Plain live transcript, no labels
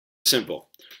simple.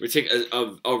 We take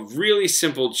a really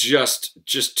simple, just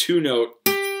 2-note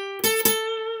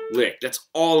lick. That's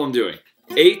all I'm doing.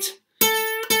 8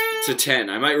 to 10.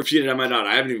 I might repeat it, I might not.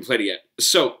 I haven't even played it yet.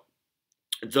 So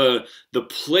the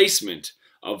placement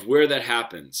of where that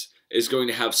happens is going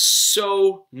to have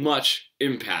so much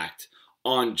impact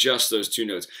on just those 2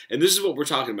 notes. And this is what we're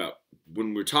talking about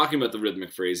when we're talking about the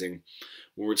rhythmic phrasing,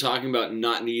 when we're talking about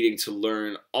not needing to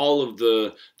learn all of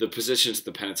the positions of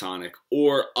the pentatonic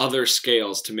or other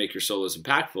scales to make your solos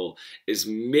impactful, is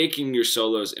making your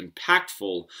solos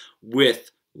impactful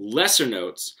with lesser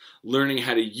notes, learning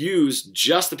how to use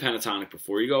just the pentatonic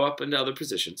before you go up into other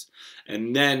positions.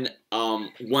 And then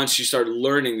once you start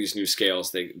learning these new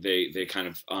scales, they kind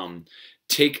of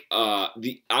take I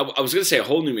was going to say a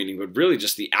whole new meaning, but really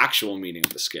just the actual meaning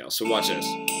of the scale. So watch this.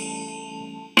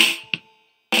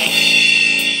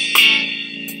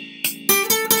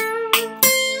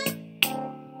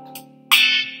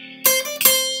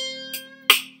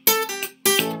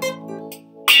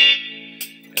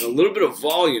 A little bit of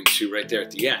volume too right there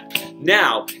at the end.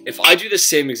 Now, if I do the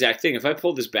same exact thing, if I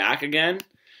pull this back again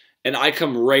and I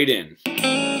come right in,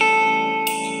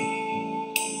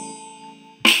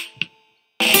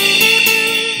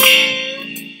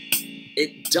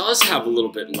 it does have a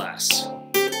little bit less.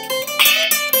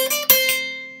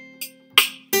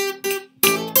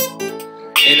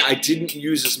 And I didn't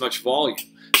use as much volume.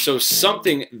 So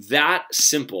something that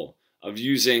simple of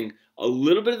using a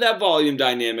little bit of that volume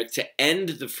dynamic to end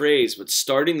the phrase, but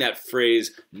starting that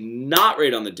phrase not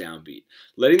right on the downbeat,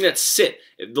 letting that sit.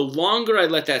 The longer I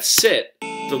let that sit,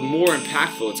 the more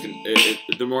impactful it's going,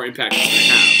 the more impact it's going to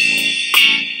have.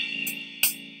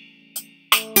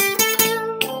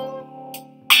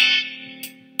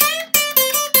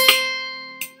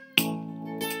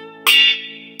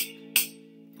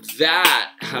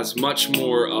 That has much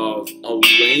more of a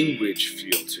language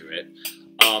feel to it.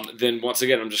 Then once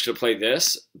again, I'm just going to play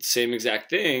this, same exact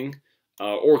thing,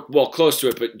 or well, close to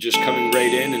it, but just coming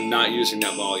right in and not using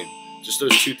that volume. Just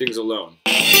those 2 things alone.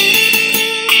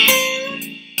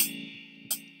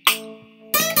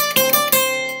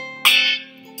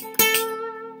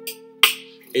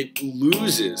 It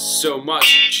loses so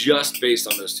much just based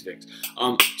on those 2 things.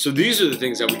 So these are the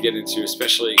things that we get into,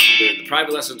 especially either in the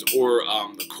private lessons or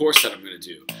the course that I'm going to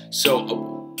do. So I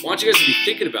want you guys to be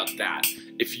thinking about that.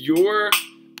 If you're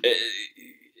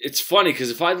it's funny because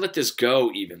if I let this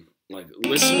go, even like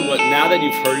listen to what now that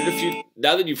you've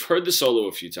heard the solo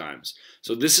a few times.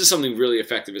 So this is something really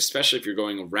effective, especially if you're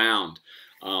going around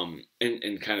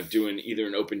and kind of doing either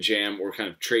an open jam or kind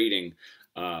of trading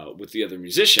with the other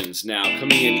musicians. Now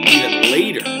coming in even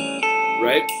later,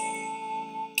 right?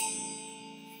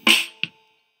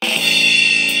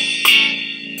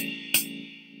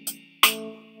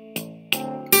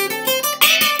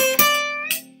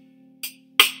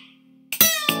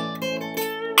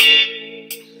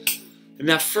 And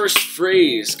that first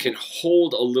phrase can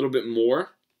hold a little bit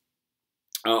more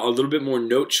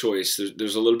note choice.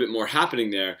 There's a little bit more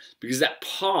happening there because that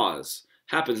pause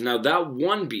happens. Now that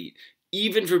one beat,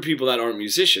 even for people that aren't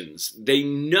musicians, they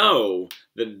know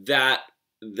that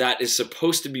is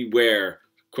supposed to be where,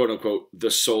 quote unquote, the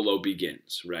solo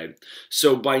begins, right?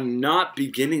 So by not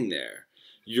beginning there,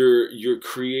 you're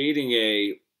creating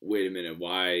a, wait a minute,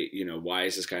 why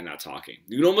is this guy not talking?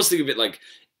 You can almost think of it like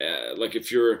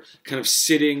if you're kind of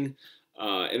sitting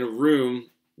in a room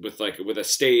with a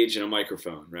stage and a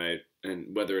microphone, right?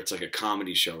 And whether it's like a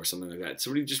comedy show or something like that,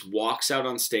 somebody just walks out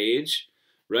on stage,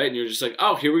 right? And you're just like,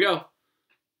 oh, here we go.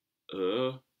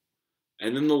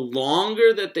 And then the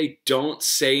longer that they don't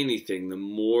say anything, the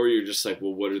more you're just like,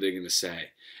 well, what are they going to say?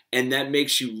 And that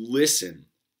makes you listen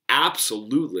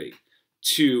absolutely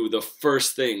to the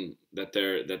first thing that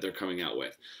they're coming out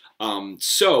with.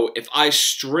 So if I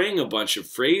string a bunch of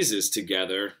phrases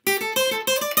together,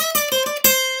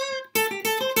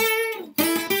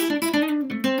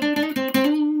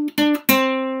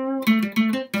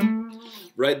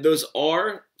 right, those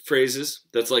are phrases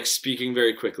that's like speaking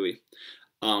very quickly.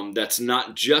 That's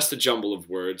not just a jumble of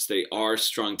words. They are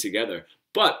strung together.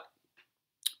 But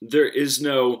there is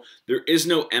no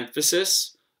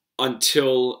emphasis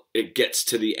until it gets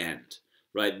to the end.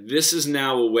 Right? This is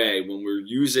now a way when we're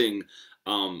using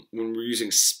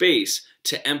space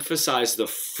to emphasize the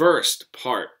first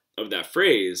part of that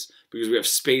phrase because we have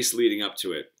space leading up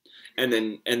to it, and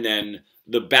then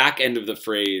the back end of the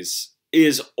phrase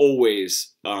is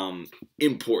always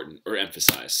important or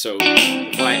emphasized. So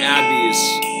if I add these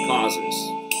pauses,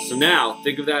 so now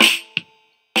think of that.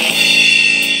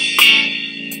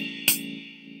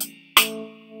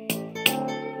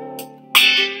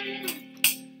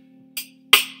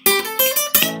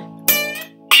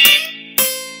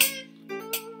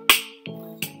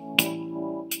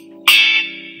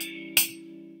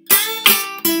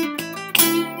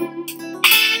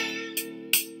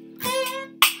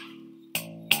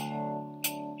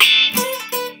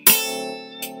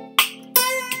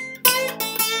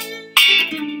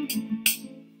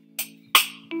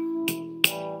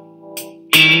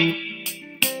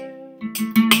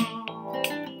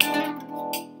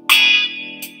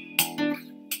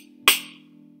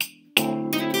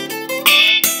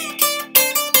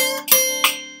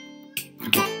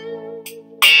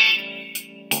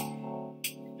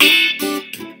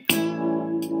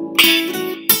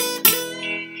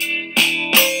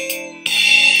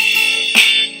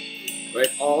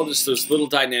 all just those little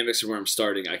dynamics of where I'm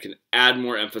starting. I can add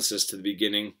more emphasis to the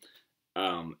beginning,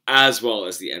 as well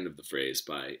as the end of the phrase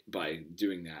by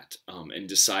doing that, and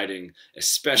deciding,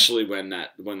 especially when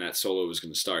that solo is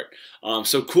going to start.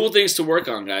 So cool things to work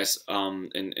on, guys,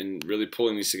 and really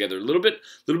pulling these together a little bit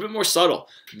more subtle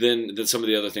than some of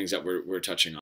the other things that we're touching on.